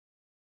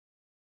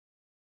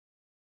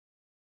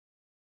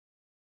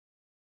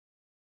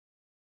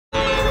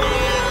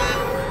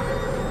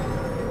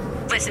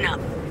Listen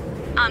up.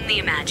 I'm the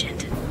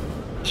Imagined.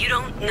 You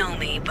don't know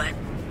me, but,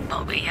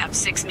 well, we have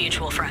 6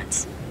 mutual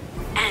friends.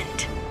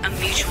 And a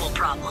mutual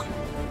problem.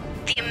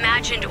 The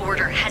Imagined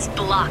Order has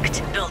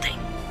blocked building,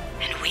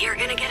 and we are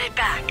gonna get it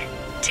back,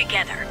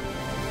 together.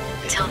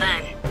 Until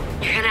then,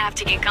 you're gonna have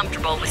to get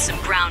comfortable with some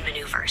ground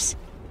maneuvers.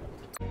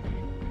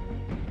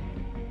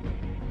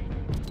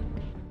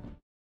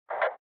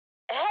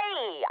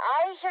 Hey,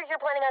 I hear you're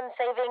planning on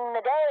saving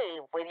the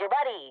day with your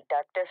buddy,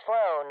 Dr.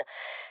 Sloan.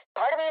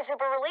 Part of me is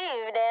super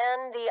relieved,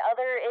 and the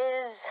other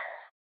is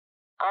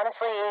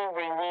honestly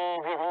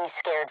really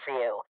scared for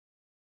you.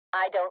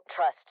 I don't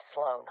trust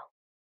Sloan.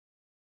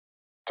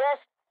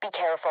 Just be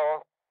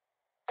careful.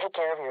 Take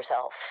care of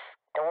yourself.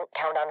 Don't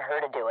count on her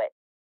to do it.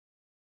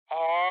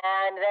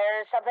 And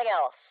there's something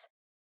else.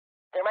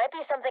 There might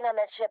be something on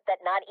that ship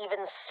that not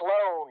even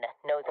Sloan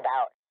knows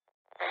about.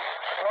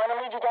 I want to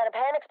lead you down a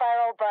panic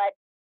spiral, but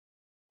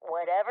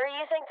whatever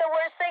you think the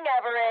worst thing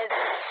ever is,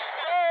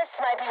 this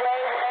might be way